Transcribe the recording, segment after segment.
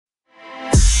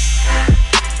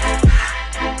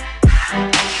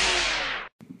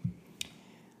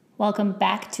Welcome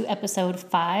back to episode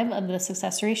 5 of the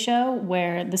Successory Show,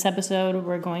 where this episode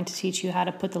we're going to teach you how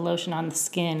to put the lotion on the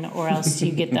skin or else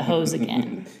you get the hose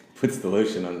again. Puts the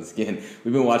lotion on the skin.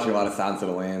 We've been watching a lot of Silence of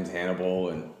the Lambs, Hannibal,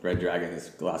 and Red Dragon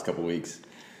this last couple weeks.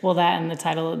 Well, that and the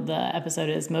title of the episode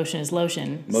is Motion is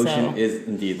Lotion. Motion is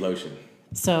indeed lotion.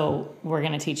 So we're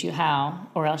going to teach you how,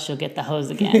 or else you'll get the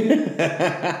hose again.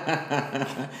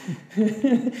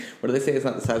 What do they say? It's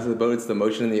not the size of the boat, it's the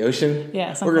motion in the ocean?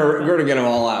 Yeah, we're going to get them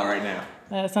all out right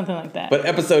now. Something like that. But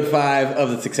episode 5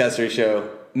 of the Successory Show,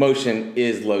 Motion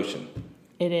is Lotion.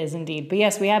 It is indeed. But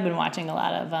yes, we have been watching a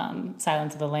lot of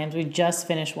Silence of the Lambs. We just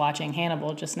finished watching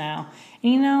Hannibal just now.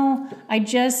 And you know, I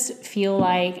just feel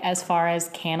like as far as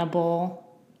cannibal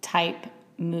type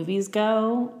movies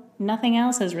go, nothing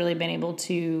else has really been able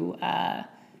to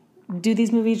do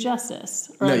these movies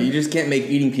justice. No, you just can't make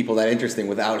eating people that interesting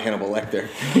without Hannibal Lecter.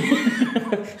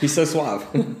 He's so suave.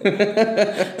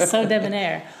 So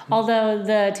debonair. Although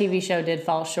the TV show did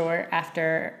fall short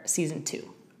after season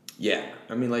 2. Yeah.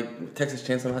 I mean, like, Texas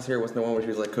Chainsaw Massacre wasn't the one where she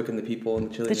was, like, cooking the people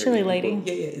and the chili. The chili lady.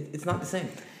 People. Yeah, it's not the same.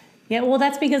 Yeah, well,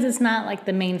 that's because it's not, like,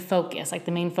 the main focus. Like,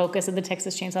 the main focus of the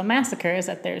Texas Chainsaw Massacre is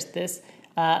that there's this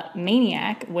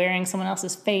maniac wearing someone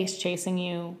else's face chasing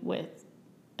you with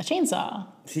a chainsaw.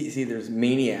 See, there's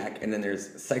maniac and then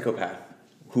there's psychopath,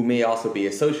 who may also be a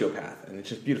sociopath, and it's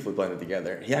just beautifully blended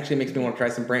together. He actually makes me want to try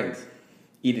some brains.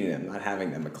 Eating them, not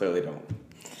having them, I clearly don't.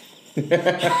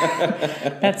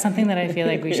 That's something that I feel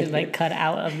like we should like cut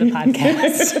out of the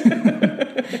podcast.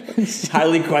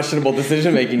 Highly questionable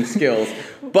decision-making skills.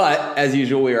 But, as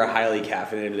usual, we are highly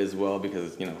caffeinated as well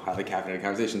because, you know, highly caffeinated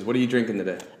conversations. What are you drinking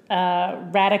today?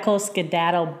 Radical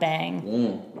Skedaddle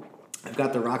Bang. I've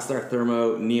got the Rockstar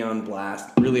Thermo Neon Blast.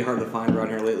 Really hard to find around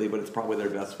here lately, but it's probably their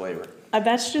best flavor.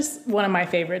 That's just one of my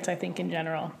favorites, I think, in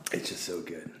general. It's just so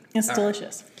good. It's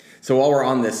delicious. Right. So while we're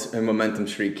on this momentum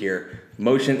streak here,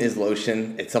 motion is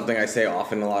lotion. It's something I say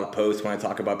often in a lot of posts when I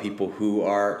talk about people who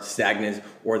are stagnant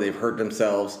or they've hurt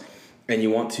themselves and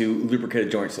you want to lubricate a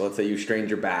joint. So let's say you strained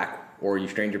your back or you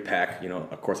strained your pec. You know,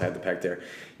 of course I have the pec there.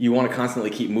 You want to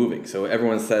constantly keep moving. So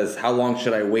everyone says, how long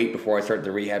should I wait before I start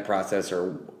the rehab process,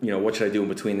 or, you know, what should I do in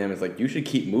between them? It's like, you should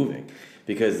keep moving.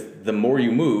 Because the more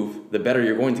you move, the better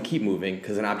you're going to keep moving,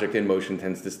 because an object in motion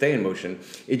tends to stay in motion.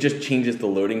 It just changes the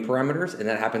loading parameters, and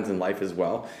that happens in life as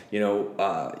well. You know,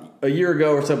 a year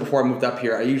ago or so before I moved up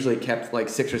here, I usually kept like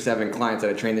 6 or 7 clients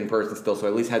that I trained in person still, so I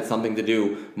at least had something to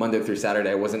do Monday through Saturday.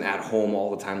 I wasn't at home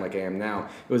all the time like I am now.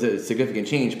 It was a significant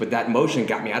change, but that motion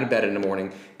got me out of bed in the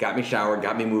morning, got me showered,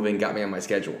 got me moving, got me on my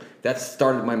schedule. That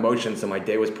started my motion, so my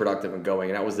day was productive and going,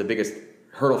 and that was the biggest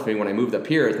hurdle for me when I moved up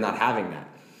here, is not having that.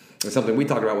 It's something we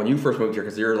talked about when you first moved here,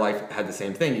 because your life had the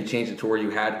same thing. You changed it to where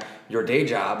you had your day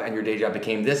job, and your day job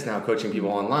became this now, coaching people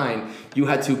online. You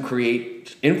had to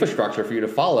create infrastructure for you to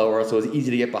follow, or else it was easy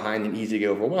to get behind and easy to get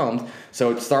overwhelmed. So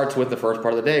it starts with the first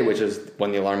part of the day, which is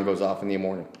when the alarm goes off in the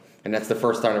morning. And that's the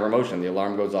first sign of our motion. The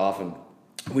alarm goes off, and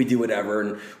we do whatever,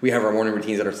 and we have our morning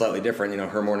routines that are slightly different. You know,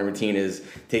 her morning routine is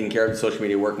taking care of the social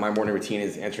media work. My morning routine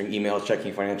is answering emails,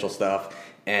 checking financial stuff,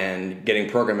 and getting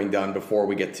programming done before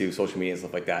we get to social media and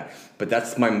stuff like that. But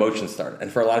that's my motion start.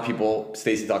 And for a lot of people,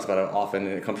 Stacey talks about it often,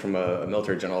 and it comes from a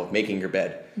military general, of making your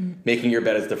bed. Making your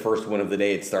bed is the first win of the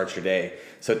day. It starts your day.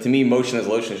 So to me, motion as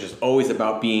lotion is just always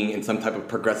about being in some type of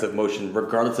progressive motion,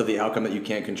 regardless of the outcome that you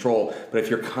can't control. But if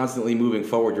you're constantly moving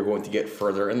forward, you're going to get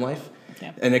further in life.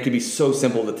 Yeah. And it could be so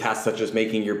simple, the tasks such as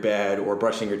making your bed or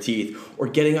brushing your teeth or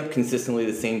getting up consistently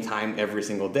the same time every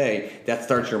single day. That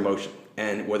starts your motion.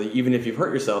 And even if you've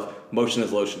hurt yourself, motion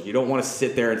is lotion. You don't want to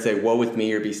sit there and say, woe with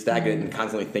me, or be stagnant and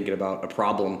constantly thinking about a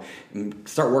problem.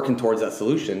 Start working towards that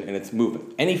solution, and it's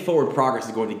movement. Any forward progress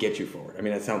is going to get you forward. I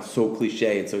mean, that sounds so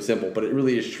cliche and so simple, but it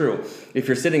really is true. If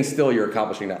you're sitting still, you're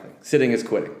accomplishing nothing. Sitting is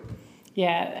quitting.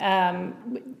 Yeah,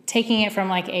 taking it from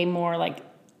like a more like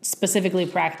specifically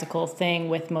practical thing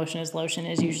with motion as lotion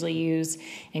is usually used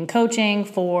in coaching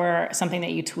for something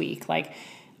that you tweak. Like,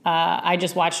 I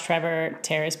just watched Trevor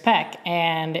tear his pec,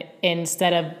 and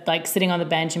instead of like sitting on the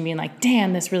bench and being like,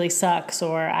 damn, this really sucks,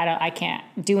 or I can't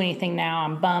do anything now,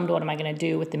 I'm bummed, what am I going to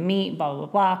do with the meat, blah, blah,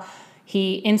 blah.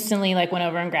 He instantly like went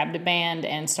over and grabbed a band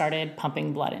and started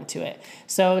pumping blood into it.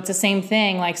 So it's the same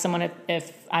thing. Like someone,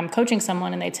 if I'm coaching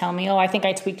someone and they tell me, oh, I think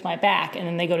I tweaked my back, and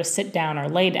then they go to sit down or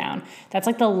lay down, that's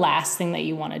like the last thing that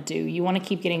you want to do. You want to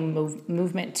keep getting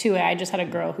movement to it. I just had a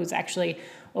girl who's actually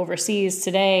overseas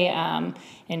today,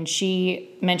 and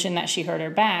she mentioned that she hurt her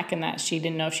back and that she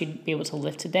didn't know if she'd be able to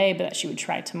lift today, but that she would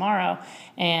try tomorrow.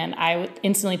 And I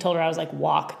instantly told her, I was like,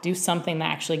 walk, do something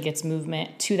that actually gets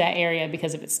movement to that area,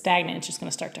 because if it's stagnant, it's just going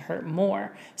to start to hurt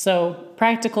more. So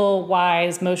practical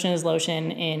wise, motion is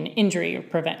lotion in injury,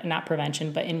 or not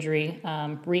prevention, but injury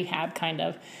rehab kind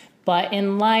of. But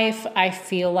in life, I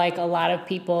feel like a lot of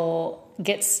people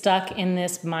get stuck in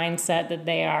this mindset that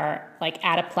they are like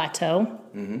at a plateau,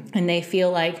 and they feel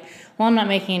like, well, I'm not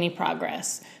making any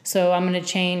progress, so I'm going to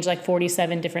change like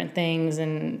 47 different things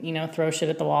and, you know, throw shit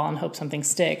at the wall and hope something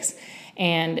sticks.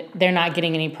 And they're not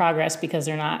getting any progress because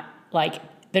they're not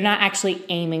actually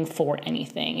aiming for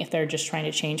anything. If they're just trying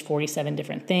to change 47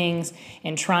 different things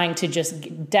and trying to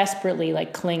just desperately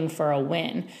like cling for a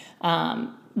win.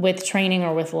 With training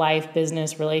or with life,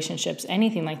 business, relationships,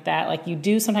 anything like that, like you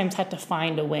do sometimes have to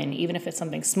find a win, even if it's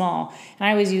something small. And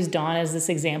I always use Dawn as this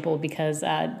example because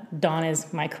Dawn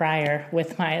is my crier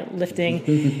with my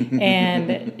lifting.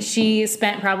 And she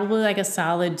spent probably like a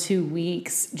solid 2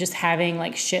 weeks just having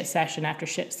like shit session after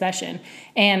shit session.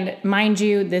 And mind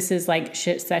you, this is like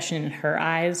shit session in her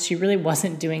eyes. She really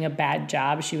wasn't doing a bad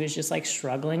job. She was just like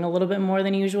struggling a little bit more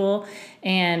than usual.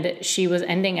 And she was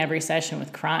ending every session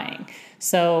with crying.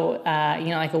 So,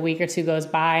 like a week or two goes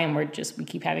by and we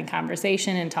keep having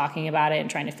conversation and talking about it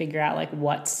and trying to figure out like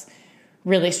what's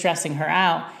really stressing her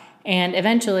out. And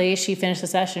eventually she finished the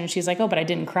session and she's like, oh, but I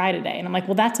didn't cry today. And I'm like,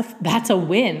 well, that's a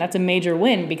win. That's a major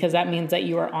win, because that means that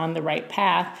you are on the right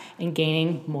path and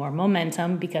gaining more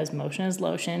momentum, because motion is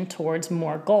lotion towards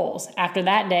more goals. After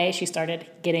that day, she started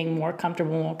getting more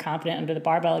comfortable, more confident under the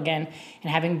barbell again and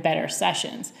having better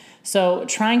sessions. So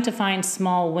trying to find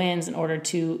small wins in order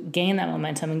to gain that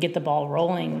momentum and get the ball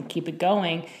rolling and keep it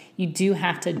going, you do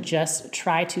have to just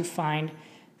try to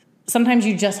sometimes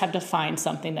you just have to find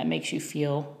something that makes you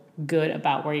feel good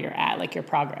about where you're at, like your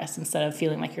progress, instead of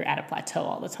feeling like you're at a plateau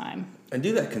all the time. And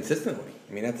do that consistently.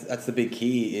 I mean, that's the big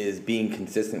key, is being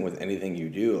consistent with anything you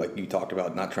do. Like you talked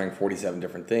about not trying 47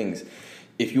 different things.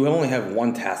 If you only have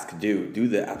one task to do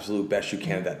the absolute best you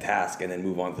can at that task and then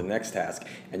move on to the next task,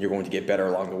 and you're going to get better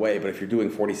along the way. But if you're doing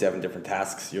 47 different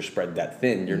tasks, you're spread that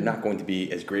thin, you're not going to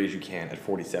be as great as you can at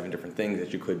 47 different things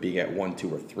as you could be at 1,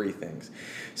 2, or 3 things.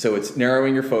 So it's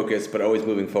narrowing your focus, but always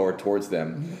moving forward towards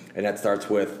them. And that starts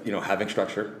with, having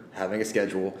structure, having a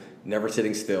schedule, never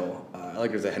sitting still. I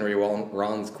like there's a Henry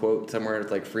Rollins quote somewhere.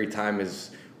 It's like, free time is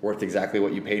worth exactly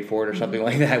what you paid for it, or something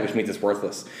like that, which means it's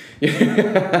worthless.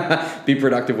 Be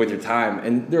productive with your time.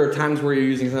 And there are times where you're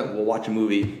using something. We'll watch a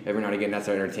movie every now and again. That's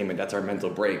our entertainment. That's our mental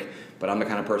break. But I'm the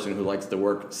kind of person who likes to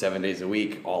work 7 days a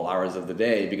week, all hours of the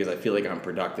day, because I feel like I'm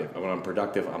productive. And when I'm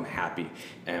productive, I'm happy.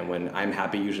 And when I'm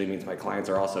happy, usually means my clients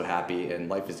are also happy, and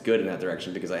life is good in that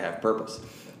direction because I have purpose.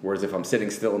 Whereas if I'm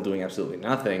sitting still and doing absolutely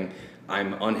nothing,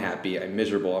 I'm unhappy, I'm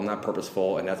miserable, I'm not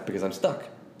purposeful, and that's because I'm stuck.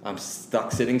 I'm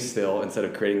stuck sitting still instead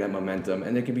of creating that momentum.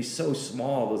 And it can be so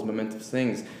small, those momentous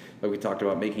things, like we talked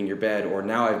about making your bed. Or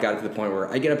now I've got to the point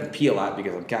where I get up and pee a lot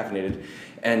because I'm caffeinated,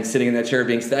 and sitting in that chair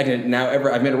being stagnant. Now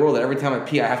I've made a rule that every time I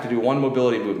pee, I have to do one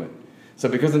mobility movement. So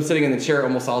because I'm sitting in the chair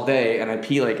almost all day and I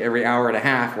pee like every hour and a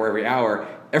half or every hour,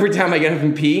 every time I get up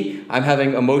and pee, I'm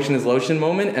having a motion is lotion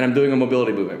moment, and I'm doing a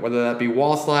mobility movement. Whether that be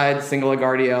wall slides, single leg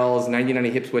RDLs,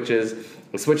 90-90 hip switches,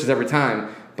 it switches every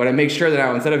time. But I make sure that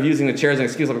now, instead of using the chair as an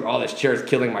excuse, I'm like, oh, this chair is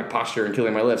killing my posture and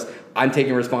killing my lifts, I'm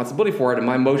taking responsibility for it. And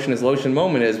my motion is lotion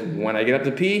moment is when I get up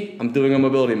to pee, I'm doing a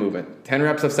mobility movement. 10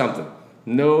 reps of something.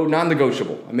 No,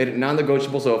 non-negotiable. I made it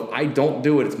non-negotiable, so if I don't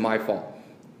do it, it's my fault.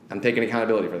 I'm taking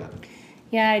accountability for that.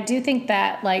 Yeah, I do think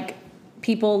that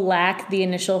people lack the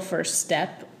initial first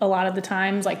step a lot of the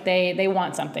times. Like they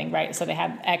want something, right? So they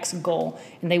have X goal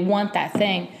and they want that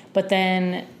thing, but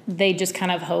then they just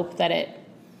kind of hope that it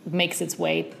makes its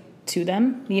way to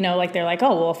them. They're like,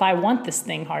 oh, well, if I want this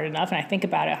thing hard enough and I think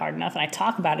about it hard enough and I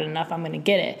talk about it enough, I'm going to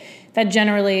get it. That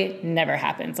generally never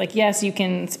happens. Yes, you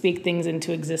can speak things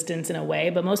into existence in a way,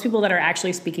 but most people that are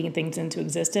actually speaking things into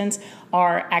existence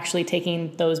are actually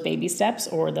taking those baby steps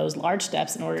or those large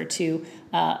steps in order to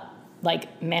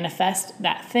manifest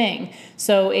that thing.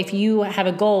 So if you have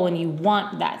a goal and you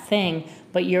want that thing,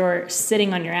 but you're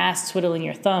sitting on your ass, twiddling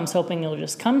your thumbs, hoping it'll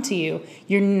just come to you,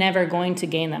 you're never going to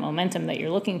gain that momentum that you're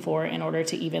looking for in order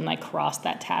to even cross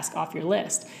that task off your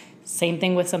list. Same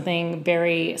thing with something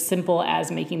very simple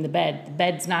as making the bed. The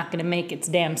bed's not going to make its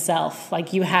damn self.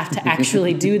 Like, you have to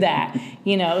actually do that,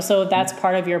 so that's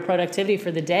part of your productivity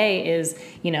for the day is,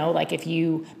 like if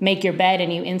you make your bed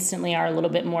and you instantly are a little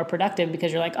bit more productive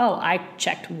because you're like, oh, I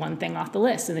checked one thing off the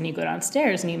list. And then you go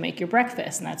downstairs and you make your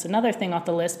breakfast, and that's another thing off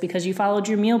the list because you followed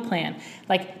your meal plan.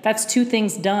 Like, that's 2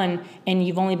 things done and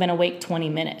you've only been awake 20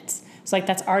 minutes. So like,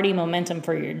 that's already momentum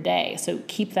for your day. So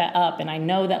keep that up. And I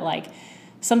know that like,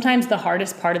 sometimes the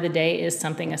hardest part of the day is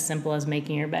something as simple as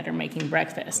making your bed or making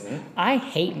breakfast. Mm-hmm. I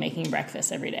hate making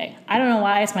breakfast every day. I don't know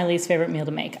why. It's my least favorite meal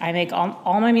to make. I make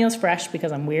all my meals fresh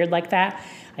because I'm weird like that.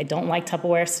 I don't like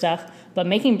Tupperware stuff. But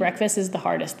making breakfast is the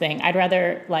hardest thing. I'd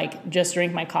rather like just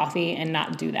drink my coffee and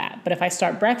not do that. But if I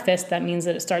start breakfast, that means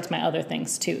that it starts my other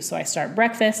things too. So I start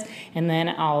breakfast and then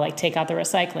I'll like take out the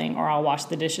recycling, or I'll wash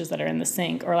the dishes that are in the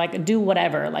sink, or like do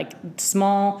whatever, like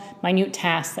small, minute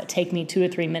tasks that take me 2 to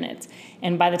 3 minutes.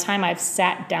 And by the time I've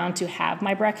sat down to have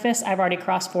my breakfast, I've already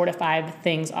crossed 4 to 5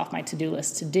 things off my to-do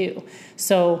list to do.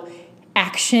 So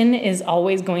action is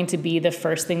always going to be the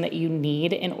first thing that you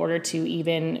need in order to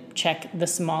even check the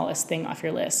smallest thing off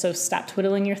your list. So stop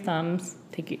twiddling your thumbs,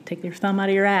 take your thumb out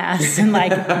of your ass and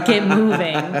like get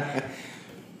moving.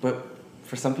 But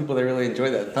for some people, they really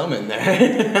enjoy that thumb in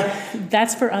there.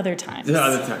 That's for other times.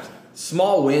 Other times.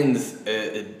 Small wins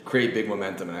create big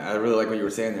momentum. And I really like what you were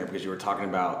saying there, because you were talking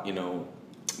about,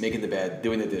 making the bed,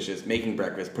 doing the dishes, making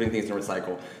breakfast, putting things in the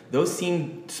recycle. Those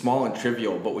seem small and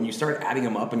trivial, but when you start adding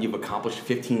them up and you've accomplished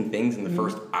 15 things in the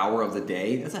first hour of the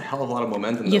day, that's a hell of a lot of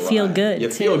momentum. You feel good. You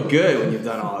feel good when you've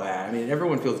done all that. I mean,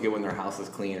 everyone feels good when their house is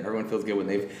clean. Everyone feels good when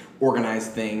they've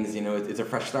organized things. It's a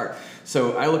fresh start.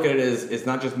 So I look at it as it's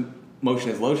not just motion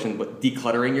is lotion, but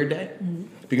decluttering your day. Mm-hmm.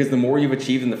 Because the more you've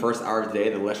achieved in the first hour of the day,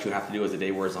 the less you have to do as the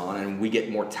day wears on, and we get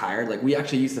more tired. Like, we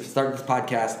actually used to start this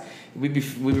podcast, we'd be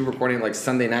recording like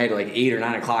Sunday night at like 8 or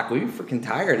 9 o'clock. We'd be freaking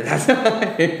tired.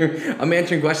 I'm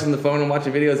answering questions on the phone and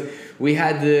watching videos. We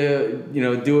had to,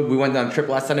 do it. We went on a trip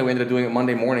last Sunday. We ended up doing it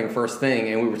Monday morning first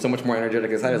thing, and we were so much more energetic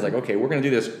and excited. I was like, okay, we're going to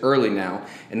do this early now,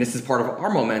 and this is part of our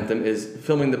momentum, is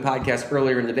filming the podcast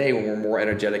earlier in the day when we're more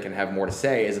energetic and have more to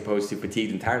say, as opposed to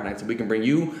fatigued and tired at night, so we can bring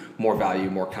you more value,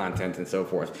 more content, and so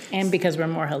forth. And because we're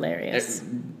more hilarious.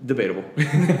 Debatable.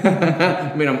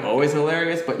 I mean, I'm always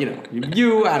hilarious, but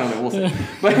you, I don't know, we'll see.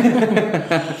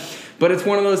 But it's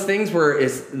one of those things where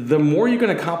it's the more you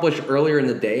can accomplish earlier in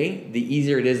the day, the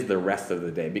easier it is the rest of the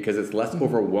day, because it's less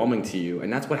overwhelming to you.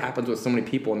 And that's what happens with so many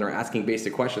people, and they're asking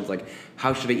basic questions like,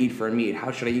 how should I eat for a meet?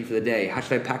 How should I eat for the day? How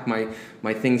should I pack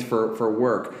my things for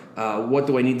work? What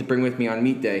do I need to bring with me on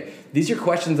meet day? These are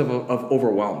questions of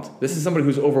overwhelmed. This is somebody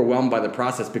who's overwhelmed by the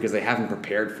process because they haven't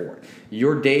prepared for it.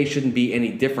 Your day shouldn't be any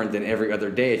different than every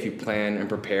other day if you plan and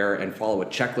prepare and follow a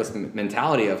checklist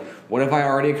mentality of, what have I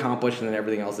already accomplished, and then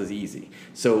everything else is easy.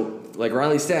 So, like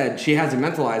Riley said, she has it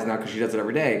mentalized now because she does it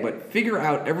every day, but figure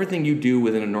out everything you do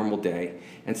within a normal day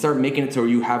and start making it so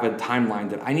you have a timeline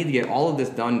that I need to get all of this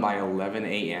done by 11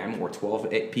 a.m. or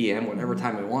 12 p.m., whatever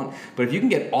time I want. But if you can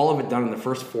get all of it done in the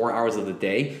first 4 hours of the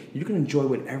day, you can enjoy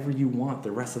whatever you want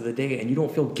the rest of the day, and you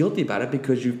don't feel guilty about it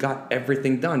because you've got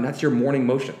everything done. That's your morning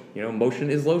motion.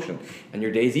 Motion is lotion, and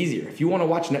your day's easier. If you want to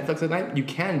watch Netflix at night, you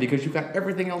can, because you've got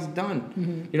everything else done.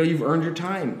 Mm-hmm. You've earned your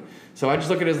time. So I just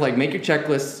look at it as like, make your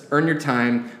checklists, earn your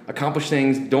time, accomplish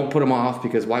things, don't put them off,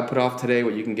 because why put off today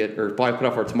what you can get, or why put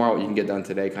off for tomorrow what you can get done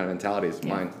today kind of mentality is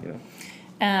mine,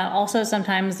 Also,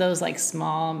 sometimes those like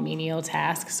small menial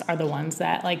tasks are the ones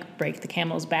that like break the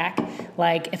camel's back.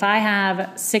 Like, if I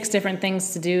have 6 different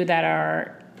things to do that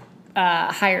are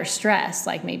higher stress,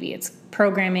 like maybe it's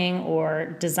programming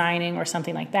or designing or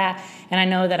something like that, and I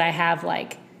know that I have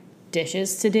like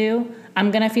dishes to do,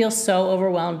 I'm going to feel so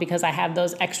overwhelmed because I have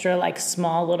those extra like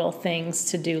small little things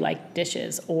to do, like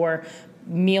dishes or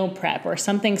meal prep or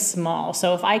something small.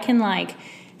 So if I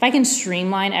can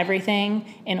streamline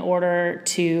everything in order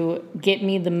to get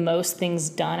me the most things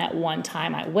done at one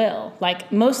time, I will. Like,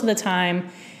 most of the time,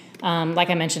 like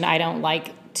I mentioned, I don't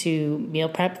like to meal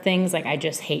prep things. Like, I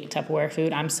just hate Tupperware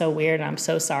food. I'm so weird, and I'm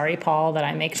so sorry, Paul, that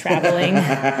I make traveling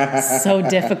so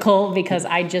difficult, because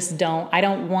I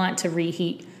don't want to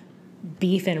reheat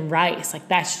beef and rice. Like,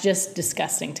 that's just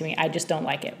disgusting to me. I just don't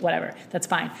like it. Whatever, that's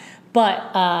fine.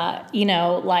 But,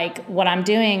 like, what I'm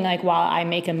doing, like, while I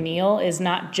make a meal is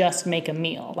not just make a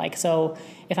meal. Like, so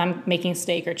if I'm making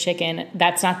steak or chicken,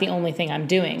 that's not the only thing I'm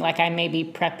doing. Like, I may be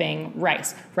prepping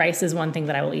rice. Rice is one thing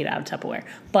that I will eat out of Tupperware.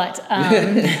 But,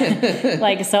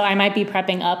 so I might be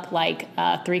prepping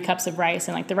up, 3 cups of rice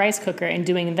in, the rice cooker, and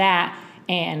doing that,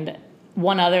 and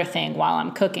one other thing while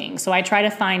I'm cooking. So I try to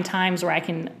find times where I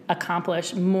can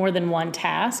accomplish more than one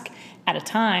task at a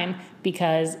time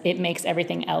because it makes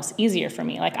everything else easier for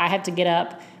me. Like I have to get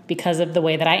up because of the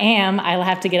way that I am. I'll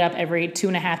have to get up every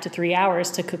 2.5 to 3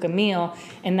 hours to cook a meal,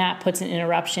 and that puts an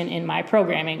interruption in my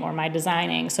programming or my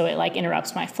designing. So it like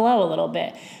interrupts my flow a little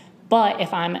bit. But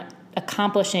if I'm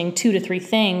accomplishing 2 to 3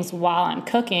 things while I'm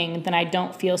cooking, then I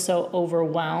don't feel so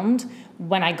overwhelmed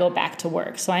when I go back to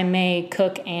work. So I may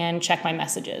cook and check my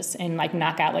messages and like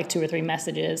knock out like 2 or 3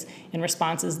 messages and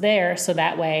responses there. So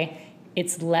that way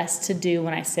it's less to do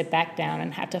when I sit back down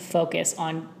and have to focus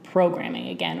on programming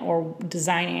again or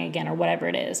designing again or whatever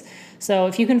it is. So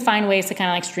if you can find ways to kind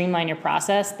of like streamline your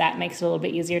process, that makes it a little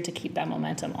bit easier to keep that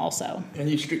momentum also. And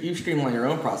you streamline your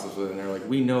own process with it. And they're like,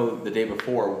 we know the day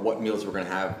before what meals we're going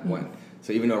to have when.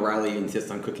 So even though Riley insists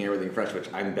on cooking everything fresh,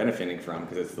 which I'm benefiting from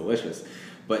because it's delicious,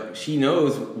 but she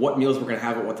knows what meals we're going to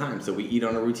have at what time. So we eat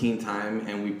on a routine time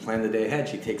and we plan the day ahead.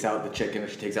 She takes out the chicken, or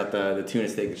she takes out the tuna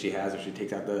steak that she has, or she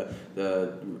takes out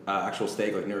the actual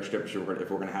steak, like near strips, if we're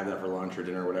going to have that for lunch or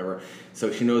dinner or whatever.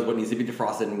 So she knows what needs to be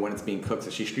defrosted and when it's being cooked. So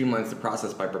she streamlines the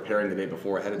process by preparing the day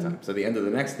before ahead of time. So the end of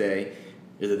the next day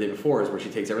is the day before, is where she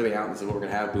takes everything out and says what we're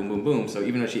going to have, boom, boom, boom. So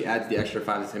even though she adds the extra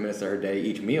 5 to 10 minutes to her day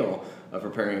each meal of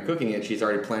preparing and cooking it, she's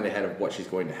already planned ahead of what she's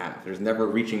going to have. There's never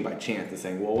reaching by chance and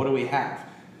saying, well, what do we have?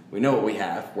 We know what we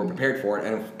have. We're prepared for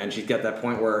it. And she's got that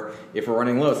point where if we're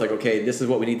running low, it's like, okay, this is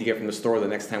what we need to get from the store the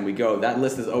next time we go. That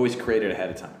list is always created ahead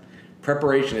of time.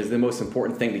 Preparation is the most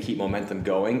important thing to keep momentum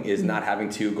going, is not having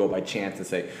to go by chance and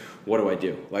say, what do I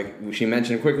do? Like she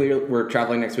mentioned quickly, we're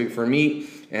traveling next week for meet.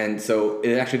 And so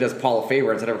it actually does Paul a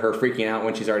favor. Instead of her freaking out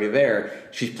when she's already there,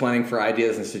 she's planning for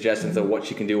ideas and suggestions of what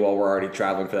she can do while we're already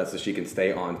traveling for that so she can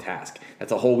stay on task.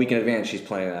 That's a whole week in advance she's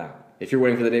planning that out. If you're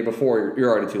waiting for the day before, you're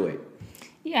already too late.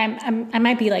 Yeah, I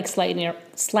might be like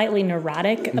slightly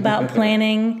neurotic about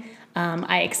planning.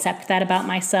 I accept that about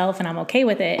myself and I'm okay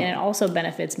with it. And it also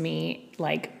benefits me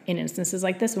like in instances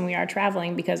like this when we are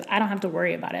traveling because I don't have to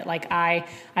worry about it. Like I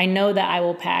know that I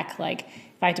will pack like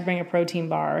if I have to bring a protein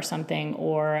bar or something,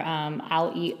 or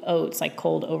I'll eat oats, like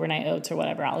cold overnight oats or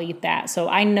whatever, I'll eat that. So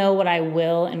I know what I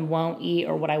will and won't eat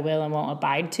or what I will and won't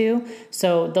abide to.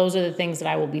 So those are the things that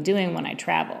I will be doing when I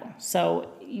travel. So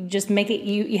you just make it,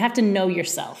 you have to know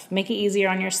yourself, make it easier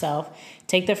on yourself,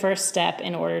 take the first step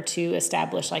in order to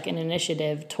establish like an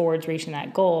initiative towards reaching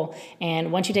that goal.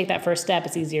 And once you take that first step,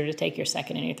 it's easier to take your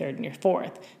second and your third and your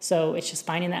fourth. So it's just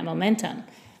finding that momentum.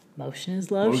 Motion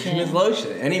is lotion. Motion is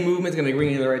lotion. Any movement's going to bring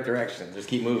you in the right direction. Just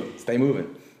keep moving. Stay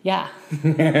moving. Yeah.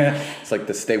 It's like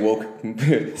the stay woke.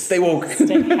 Stay woke.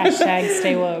 Hashtag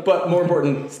stay woke. But more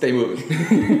important, stay moving.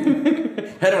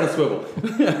 Head on a swivel.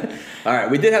 All right,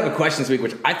 we did have a question this week,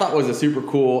 which I thought was a super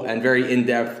cool and very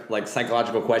in-depth, like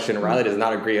psychological question. Riley does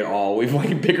not agree at all. We've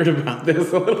like bickered about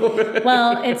this a little bit.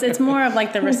 Well, it's more of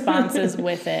like the responses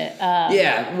with it.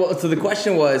 Yeah. Well, so the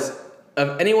question was,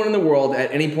 of anyone in the world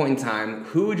at any point in time,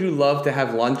 who would you love to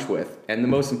have lunch with? And the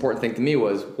most important thing to me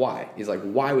was why. He's like,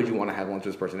 why would you want to have lunch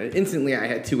with this person? And instantly I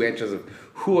had 2 answers of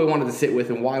who I wanted to sit with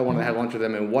and why I wanted to have lunch with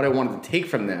them and what I wanted to take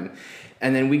from them.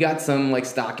 And then we got some like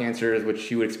stock answers,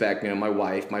 which you would expect, my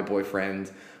wife, my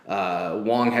boyfriend.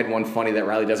 Wong had one funny that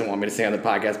Riley doesn't want me to say on the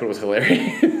podcast, but it was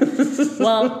hilarious.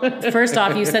 Well, first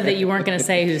off, you said that you weren't going to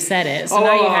say who said it, so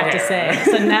now you have to say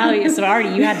it. So already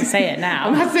you had to say it now.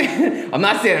 I'm not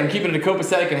saying it. I'm keeping it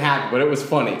copacetic and happy, but it was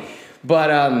funny.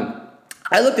 But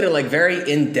I looked at it like very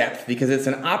in depth because it's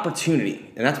an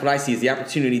opportunity, and that's what I see is the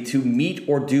opportunity to meet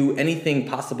or do anything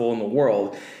possible in the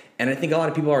world. And I think a lot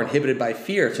of people are inhibited by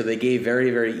fear, so they gave very,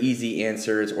 very easy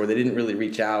answers, or they didn't really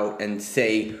reach out and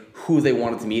say who they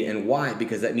wanted to meet and why,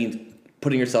 because that means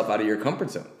putting yourself out of your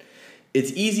comfort zone.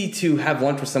 It's easy to have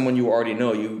lunch with someone you already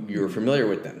know, you're familiar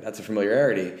with them. That's a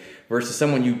familiarity. Versus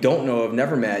someone you don't know, have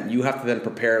never met, you have to then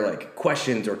prepare like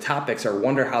questions or topics or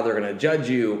wonder how they're going to judge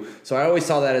you. So I always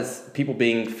saw that as people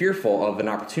being fearful of an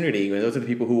opportunity. And those are the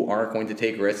people who aren't going to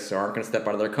take risks or aren't going to step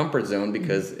out of their comfort zone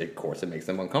because, of course, it makes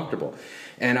them uncomfortable.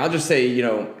 And I'll just say,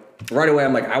 right away,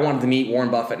 I'm like, I wanted to meet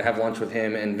Warren Buffett, have lunch with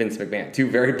him, and Vince McMahon. 2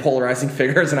 very polarizing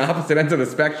figures on opposite ends of the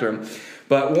spectrum.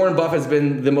 But Warren Buffett's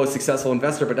been the most successful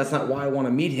investor, but that's not why I want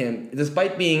to meet him.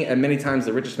 Despite being at many times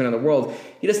the richest man in the world,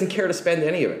 he doesn't care to spend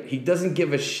any of it. He doesn't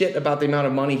give a shit about the amount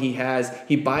of money he has.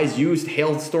 He buys used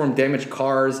hailstorm damaged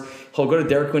cars. He'll go to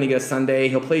Dairy Queen and get a sundae.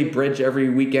 He'll play bridge every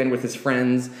weekend with his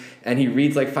friends. And he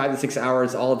reads like 5 to 6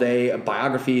 hours all day of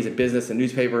biographies and business and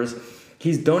newspapers.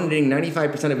 He's donating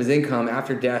 95% of his income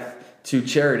after death to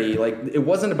charity, like it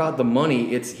wasn't about the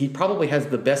money. It's he probably has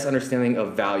the best understanding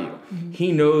of value.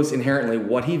 He knows inherently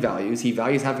what he values. He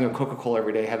values having a Coca-Cola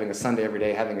every day, having a sundae every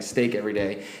day, having a steak every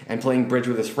day, and playing bridge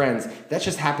with his friends. That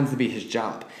just happens to be his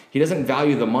job. He doesn't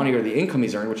value the money or the income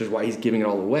he's earned, which is why he's giving it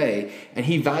all away. And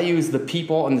he values the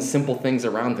people and the simple things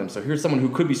around him. So here's someone who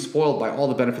could be spoiled by all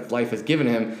the benefits life has given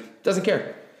him, doesn't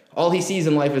care. All he sees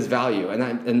in life is value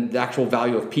and the actual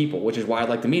value of people, which is why I'd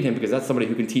like to meet him, because that's somebody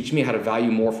who can teach me how to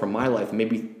value more from my life and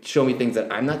maybe show me things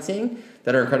that I'm not seeing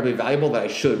that are incredibly valuable that I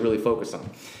should really focus on.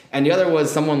 And the other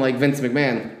was someone like Vince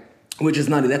McMahon, which is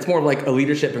not, that's more of like a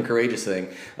leadership and courageous thing.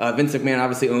 Vince McMahon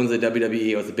obviously owns the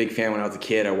WWE. I was a big fan when I was a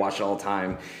kid. I watched it all the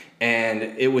time. And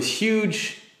it was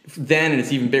huge then, and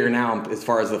it's even bigger now as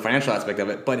far as the financial aspect of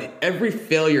it. But every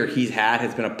failure he's had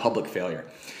has been a public failure.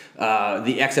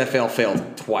 The XFL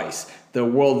failed twice. The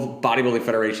World Bodybuilding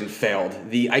Federation failed.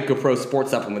 The IcoPro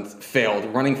sports supplements failed.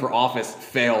 Running for office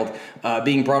failed.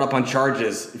 Being brought up on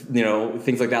charges,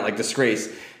 things like that, like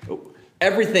disgrace.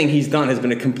 Everything he's done has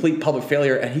been a complete public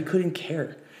failure, and he couldn't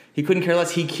care. He couldn't care less.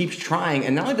 He keeps trying,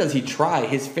 and not only does he try,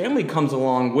 his family comes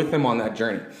along with him on that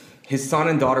journey. His son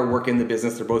and daughter work in the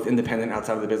business. They're both independent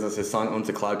outside of the business. His son owns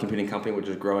a cloud computing company, which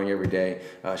is growing every day,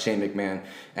 Shane McMahon.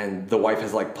 And the wife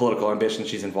has like political ambition.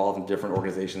 She's involved in different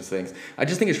organizations, things. I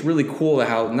just think it's really cool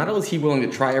how not only is he willing to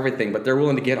try everything, but they're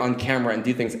willing to get on camera and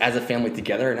do things as a family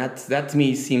together. And that to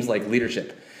me seems like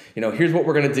leadership. Here's what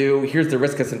we're going to do. Here's the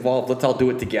risk that's involved. Let's all do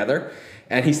it together.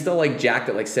 And he's still like jacked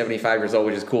at like 75 years old,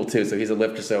 which is cool too. So he's a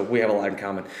lifter, so we have a lot in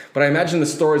common. But I imagine the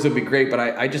stories would be great, but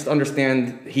I just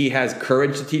understand he has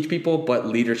courage to teach people, but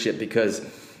leadership, because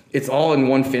it's all in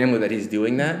one family that he's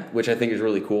doing that, which I think is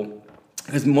really cool.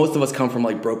 Because most of us come from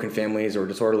like broken families or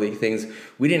disorderly things.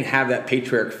 We didn't have that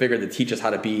patriarch figure to teach us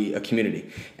how to be a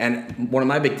community. And one of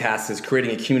my big tasks is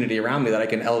creating a community around me that I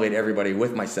can elevate everybody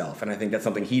with myself. And I think that's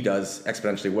something he does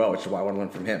exponentially well, which is why I want to learn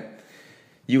from him.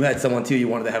 You had someone too you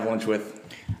wanted to have lunch with.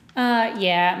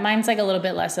 Yeah, mine's like a little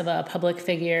bit less of a public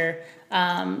figure.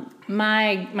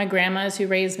 My grandma's who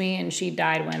raised me, and she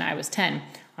died when I was 10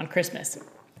 on Christmas.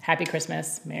 Happy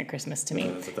Christmas, Merry Christmas to me.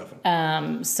 That's a tough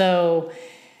one. So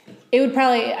I would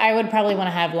probably want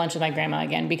to have lunch with my grandma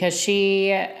again, because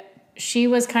she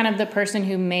was kind of the person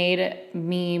who made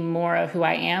me more of who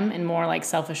I am and more like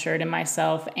self-assured in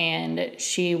myself. And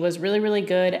she was really, really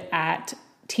good at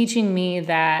teaching me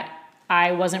that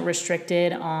I wasn't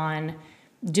restricted on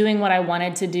doing what I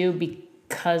wanted to do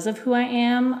because of who I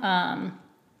am,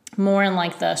 more in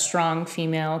like the strong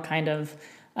female kind of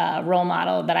role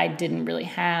model that I didn't really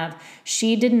have.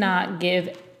 She did not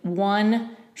give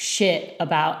one shit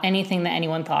about anything that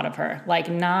anyone thought of her, like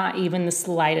not even the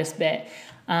slightest bit.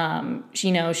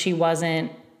 She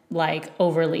wasn't like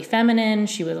overly feminine.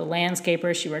 She was a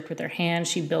landscaper. She worked with her hands.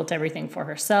 She built everything for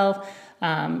herself.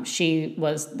 She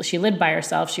lived by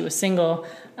herself. She was single.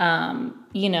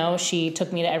 She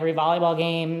took me to every volleyball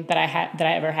game that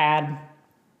I ever had.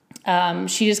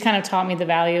 She just kind of taught me the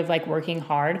value of like working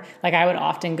hard. Like I would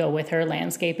often go with her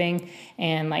landscaping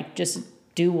and like just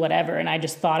do whatever. And I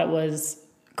just thought it was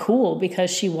cool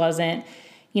because she wasn't,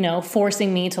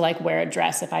 forcing me to like wear a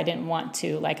dress if I didn't want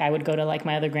to. Like I would go to like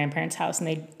my other grandparents' house and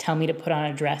they'd tell me to put on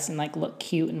a dress and like look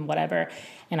cute and whatever.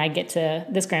 And I'd get to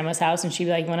this grandma's house and she'd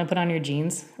be like, you want to put on your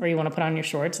jeans or you want to put on your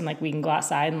shorts and like we can go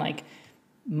outside and like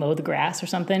mow the grass or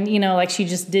something. Like she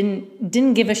just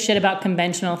didn't give a shit about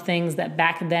conventional things that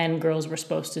back then girls were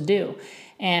supposed to do.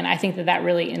 And I think that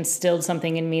really instilled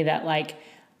something in me that like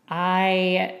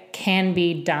I can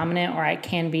be dominant or I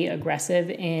can be aggressive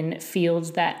in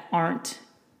fields that aren't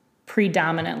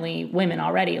predominantly women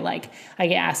already. Like I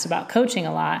get asked about coaching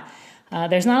a lot.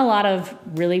 There's not a lot of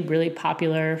really, really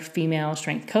popular female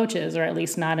strength coaches, or at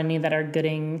least not any that are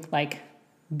getting like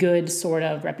good sort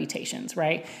of reputations,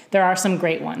 right? There are some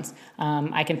great ones.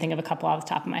 I can think of a couple off the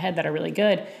top of my head that are really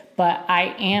good, but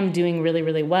I am doing really,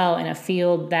 really well in a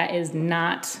field that is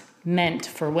not meant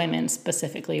for women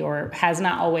specifically, or has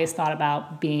not always thought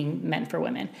about being meant for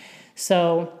women.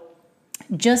 So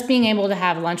just being able to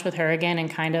have lunch with her again and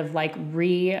kind of like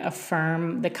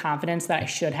reaffirm the confidence that I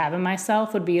should have in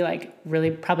myself would be like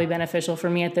really probably beneficial for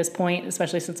me at this point,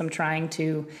 especially since I'm trying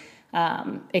to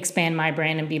expand my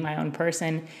brand and be my own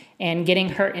person. And getting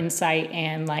her insight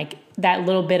and like that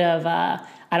little bit of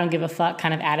I don't give a fuck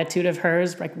kind of attitude of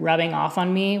hers like rubbing off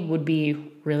on me would be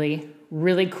really,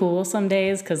 really cool some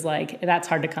days, because like that's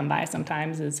hard to come by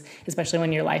sometimes, especially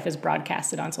when your life is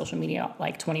broadcasted on social media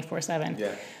like 24/7.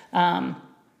 Yeah.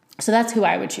 So that's who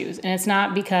I would choose. And it's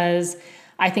not because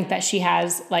I think that she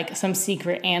has like some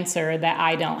secret answer that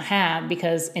I don't have,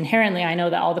 because inherently I know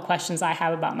that all the questions I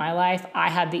have about my life, I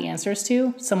have the answers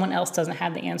to. Someone else doesn't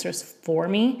have the answers for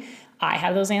me. I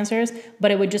have those answers,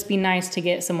 but it would just be nice to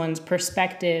get someone's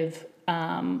perspective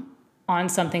on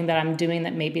something that I'm doing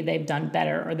that maybe they've done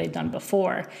better or they've done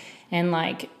before. And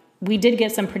like, we did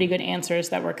get some pretty good answers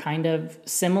that were kind of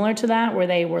similar to that, where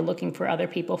they were looking for other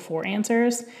people for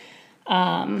answers.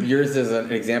 Yours is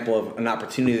an example of an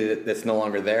opportunity that's no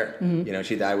longer there. You know,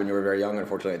 she died when you were very young,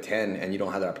 unfortunately at 10, and you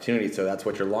don't have that opportunity. So that's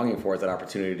what you're longing for, is that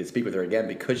opportunity to speak with her again,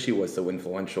 because she was so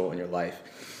influential in your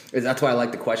life. That's why I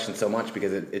like the question so much,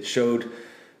 because it showed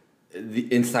the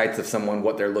insights of someone,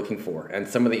 what they're looking for, and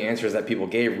some of the answers that people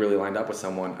gave really lined up with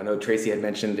someone. I know Tracy had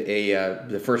mentioned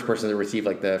the first person to receive,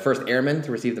 like the first airman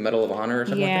to receive the Medal of Honor or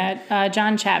something like that.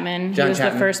 John Chapman. He was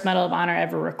the first Medal of Honor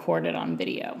ever recorded on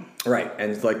video. Right,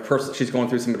 and it's like she's going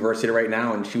through some adversity right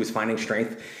now, and she was finding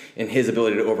strength in his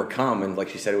ability to overcome, and like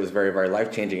she said, it was very, very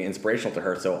life-changing and inspirational to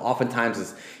her. So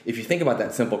oftentimes, if you think about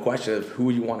that simple question of who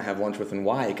you want to have lunch with and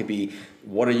why, it could be,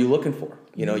 what are you looking for?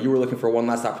 You know, you were looking for one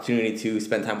last opportunity to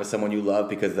spend time with someone you love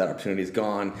because that opportunity is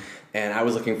gone. And I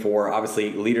was looking for,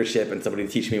 obviously, leadership and somebody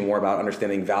to teach me more about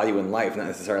understanding value in life, not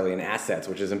necessarily in assets,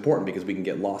 which is important because we can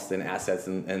get lost in assets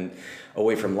and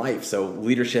away from life. So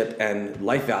leadership and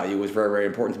life value was very, very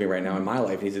important to me right now in my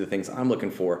life. These are the things I'm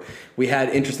looking for. We had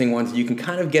interesting ones. You can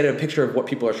kind of get a picture of what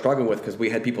people are struggling with, because we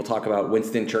had people talk about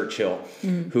Winston Churchill,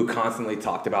 who constantly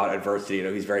talked about adversity. You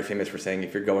know, he's very famous for saying,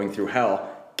 if you're going through hell,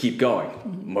 keep going.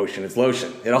 Motion is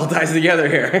lotion. It all ties together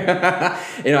here.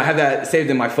 You know, I have that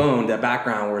saved in my phone, that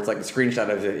background where it's like a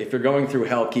screenshot of it. If you're going through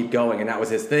hell, keep going. And that was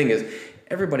his thing, is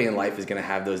everybody in life is going to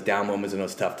have those down moments and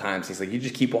those tough times. He's like, you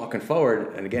just keep walking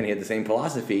forward. And again, he had the same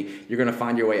philosophy. You're going to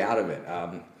find your way out of it.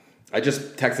 I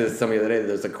just texted somebody the other day.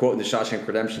 There's a quote in the Shawshank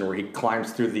Redemption where he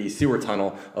climbs through the sewer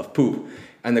tunnel of poop.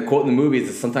 And the quote in the movie is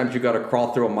that sometimes you got to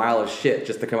crawl through a mile of shit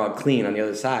just to come out clean on the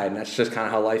other side. And that's just kind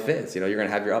of how life is. You know, you're going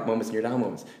to have your up moments and your down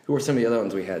moments. Who were some of the other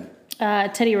ones we had?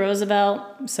 Teddy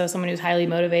Roosevelt, so someone who's highly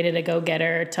motivated, a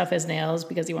go-getter, tough as nails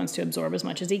because he wants to absorb as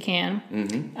much as he can.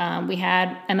 We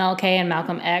had MLK and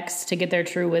Malcolm X to get their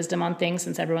true wisdom on things,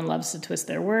 since everyone loves to twist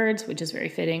their words, which is very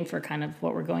fitting for kind of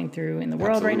what we're going through in the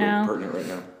world right now. Pertinent right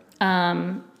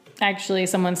now. Actually,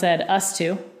 someone said us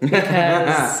too,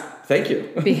 because thank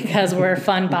you. Because we're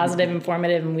fun, positive,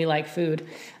 informative, and we like food.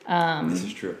 This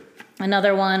is true.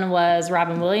 Another one was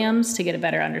Robin Williams, to get a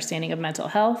better understanding of mental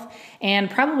health.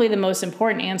 And probably the most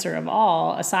important answer of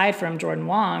all, aside from Jordan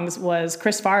Wong's, was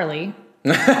Chris Farley.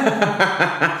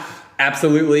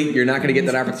 Absolutely. You're not going to get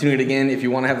that opportunity again. If you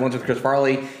want to have lunch with Chris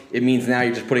Farley, it means now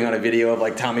you're just putting on a video of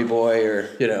like Tommy Boy or,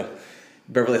 you know,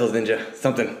 Beverly Hills Ninja,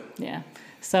 something. Yeah.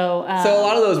 So a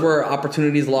lot of those were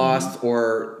opportunities lost,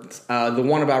 or the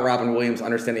one about Robin Williams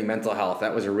understanding mental health.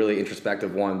 That was a really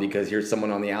introspective one, because here's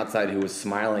someone on the outside who was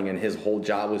smiling and his whole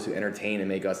job was to entertain and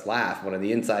make us laugh, when on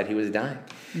the inside he was dying.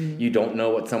 You don't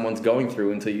know what someone's going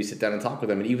through until you sit down and talk with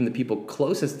them. And even the people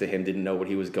closest to him didn't know what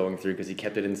he was going through because he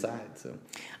kept it inside. So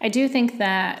I do think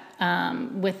that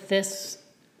with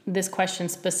this question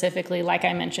specifically, like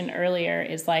I mentioned earlier,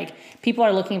 is like people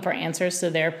are looking for answers to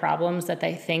their problems that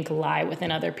they think lie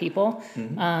within other people.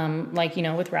 Like, you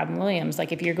know, with Robin Williams,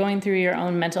 like if you're going through your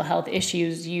own mental health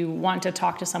issues, you want to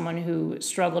talk to someone who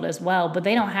struggled as well, but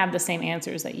they don't have the same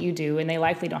answers that you do, and they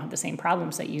likely don't have the same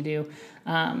problems that you do.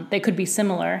 They could be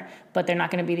similar, but they're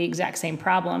not going to be the exact same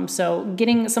problem. So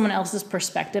getting someone else's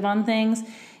perspective on things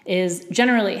is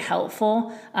generally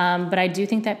helpful, but I do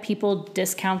think that people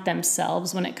discount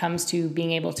themselves when it comes to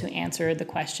being able to answer the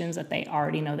questions that they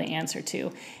already know the answer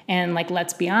to. And like,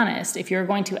 let's be honest, if you're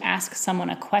going to ask someone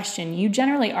a question, you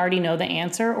generally already know the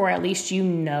answer, or at least you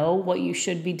know what you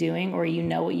should be doing, or you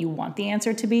know what you want the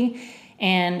answer to be.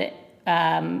 And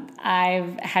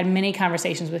I've had many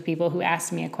conversations with people who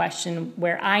asked me a question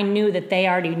where I knew that they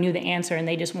already knew the answer and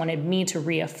they just wanted me to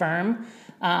reaffirm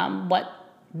what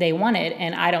they wanted,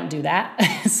 and I don't do that.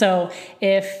 So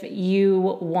if you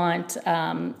want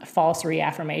false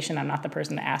reaffirmation, I'm not the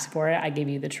person to ask for it. I give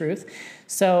you the truth.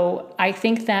 So I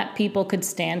think that people could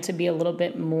stand to be a little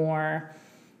bit more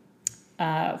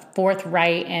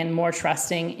forthright and more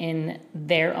trusting in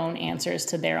their own answers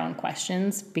to their own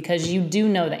questions, because you do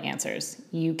know the answers.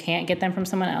 You can't get them from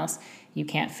someone else. You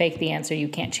can't fake the answer. You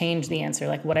can't change the answer.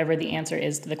 Like, whatever the answer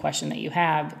is to the question that you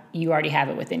have, you already have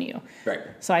it within you. Right.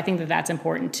 So I think that that's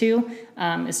important too,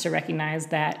 is to recognize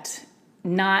that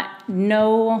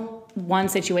no one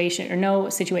situation or no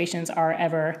situations are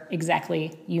ever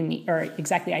exactly unique or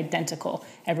exactly identical.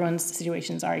 Everyone's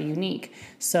situations are unique.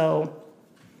 So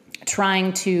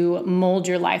trying to mold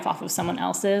your life off of someone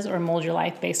else's, or mold your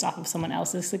life based off of someone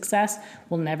else's success,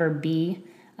 will never be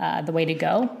the way to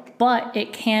go. But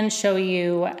it can show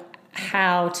you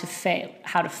how to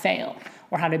fail,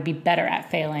 or how to be better at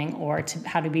failing, or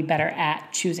how to be better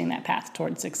at choosing that path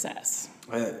towards success.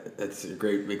 That's a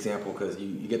great example, because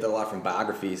you get that a lot from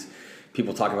biographies.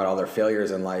 People talking about all their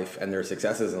failures in life and their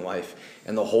successes in life.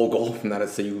 And the whole goal from that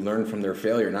is so you learn from their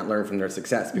failure, not learn from their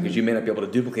success, because you may not be able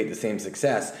to duplicate the same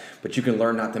success, but you can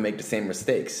learn not to make the same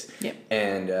mistakes. Yep.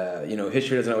 And,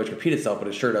 history doesn't always repeat itself, but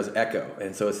it sure does echo.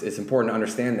 And so it's important to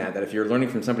understand that if you're learning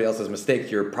from somebody else's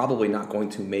mistakes, you're probably not going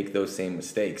to make those same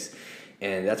mistakes.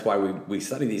 And that's why we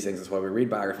study these things. That's why we read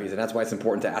biographies. And that's why it's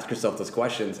important to ask yourself those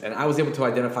questions. And I was able to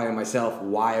identify in myself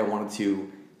why I wanted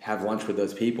to have lunch with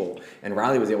those people. And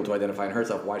Riley was able to identify in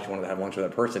herself why she wanted to have lunch with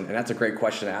that person. And that's a great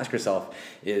question to ask yourself,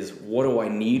 is what do I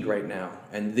need right now?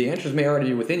 And the answers may already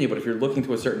be within you, but if you're looking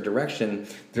to a certain direction,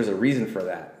 there's a reason for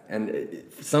that. And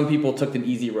some people took the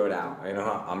easy road out.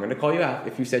 I'm going to call you out.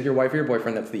 If you said your wife or your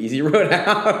boyfriend, that's the easy road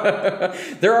out.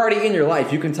 They're already in your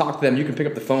life. You can talk to them. You can pick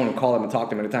up the phone and call them and talk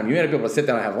to them anytime. You may not be able to sit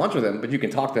down and have lunch with them, but you can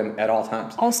talk to them at all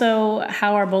times. Also,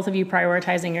 how are both of you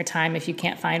prioritizing your time if you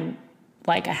can't find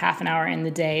like a half an hour in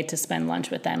the day to spend lunch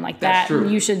with them? Like that's that, true.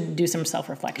 You should do some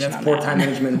self-reflection. That's poor time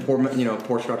management and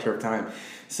poor structure of time.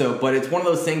 So, but it's one of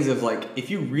those things of like, if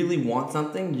you really want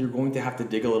something, you're going to have to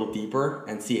dig a little deeper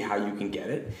and see how you can get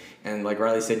it. And like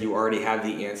Riley said, you already have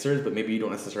the answers, but maybe you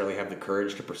don't necessarily have the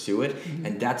courage to pursue it. Mm-hmm.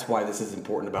 And that's why this is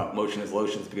important about Motion is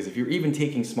Lotions, because if you're even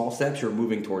taking small steps, you're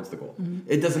moving towards the goal. Mm-hmm.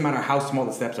 It doesn't matter how small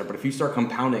the steps are, but if you start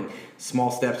compounding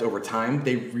small steps over time,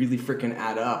 they really freaking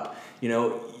add up.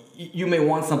 You may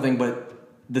want something, but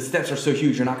the steps are so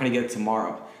huge, you're not going to get it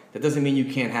tomorrow. That doesn't mean you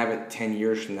can't have it 10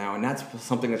 years from now. And that's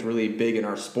something that's really big in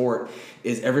our sport,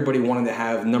 is everybody wanting to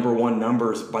have number one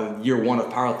numbers by year one of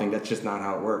powerlifting. That's just not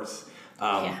how it works.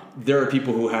 There are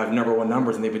people who have number one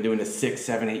numbers and they've been doing this 6,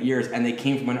 7, 8 years, and they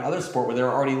came from another sport where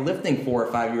they're already lifting 4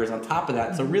 or 5 years on top of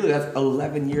that. So really that's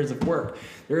 11 years of work.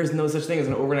 There is no such thing as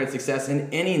an overnight success in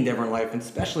any endeavor in life, and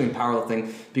especially in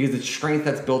powerlifting, because it's strength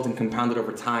that's built and compounded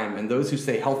over time. And those who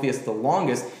stay healthiest the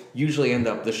longest usually end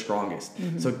up the strongest.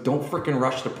 Mm-hmm. So don't freaking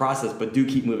rush the process, but do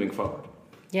keep moving forward.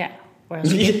 Yeah. Or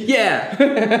else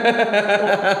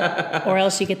or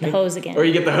else you get the hose again. Or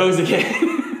you get the hose again.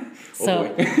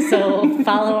 So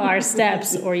follow our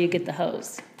steps, or you get the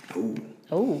hose.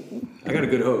 Oh. I got a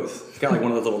good hose. It's got like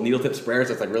one of those little needle tip sprayers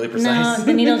that's like really precise. No,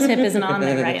 the needle tip isn't on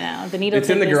there right now. The needle it's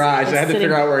tip in the garage. I had to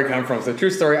figure out where it come from. So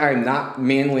true story, I am not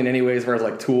manly in any way as far as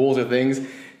like tools or things.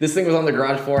 This thing was on the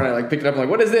garage floor and I like picked it up and like,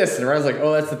 what is this? And I was like,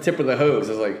 oh, that's the tip of the hose.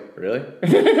 I was like, really?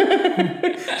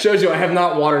 Shows you I have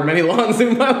not watered many lawns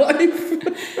in my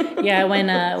life. Yeah,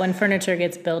 when furniture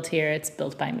gets built here, it's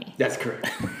built by me. That's correct.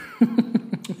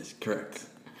 That's correct.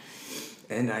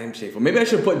 And I am shameful. Maybe I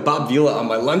should put Bob Vila on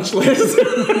my lunch list.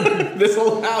 This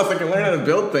whole house, I can learn how to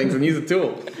build things and use a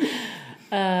tool.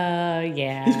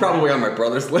 Yeah. He's probably on my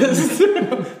brother's list.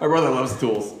 My brother loves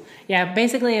tools. Yeah,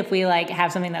 basically if we like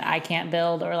have something that I can't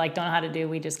build or like don't know how to do,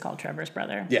 we just call Trevor's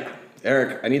brother. Yeah.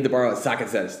 Eric, I need to borrow a socket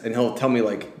set. And he'll tell me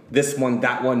like this one,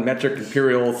 that one, metric,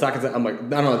 imperial, socket set. I'm like,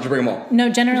 no, just bring them all. No,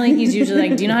 generally he's usually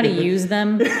like, do you know how to use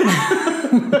them?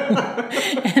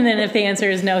 And then if the answer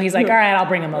is no, he's like, all right, I'll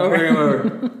bring them over. I'll bring them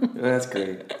over. That's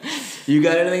great. You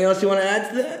got anything else you want to add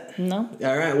to that? No.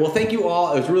 All right. Well, thank you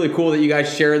all. It was really cool that you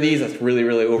guys share these. That's really,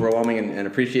 really overwhelming and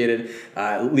appreciated.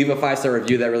 Leave a 5-star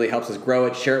review. That really helps us grow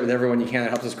it. Share it with everyone you can. That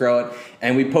helps us grow it.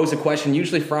 And we post a question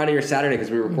usually Friday or Saturday because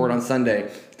we record on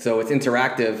Sunday. So it's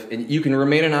interactive. And you can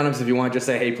remain anonymous if you want. Just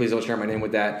say, hey, please don't share my name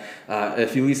with that.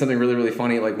 If you leave something really, really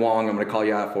funny like Wong, I'm going to call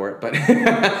you out for it. But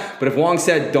but if Wong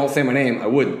said, don't say my name, I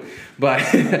wouldn't. But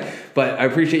I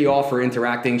appreciate you all for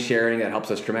interacting, sharing. That helps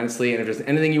us tremendously. And if there's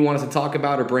anything you want us to talk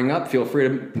about or bring up, feel free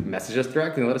to message us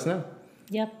directly and let us know.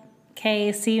 Yep.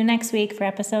 Okay, see you next week for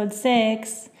episode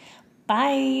 6.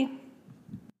 Bye.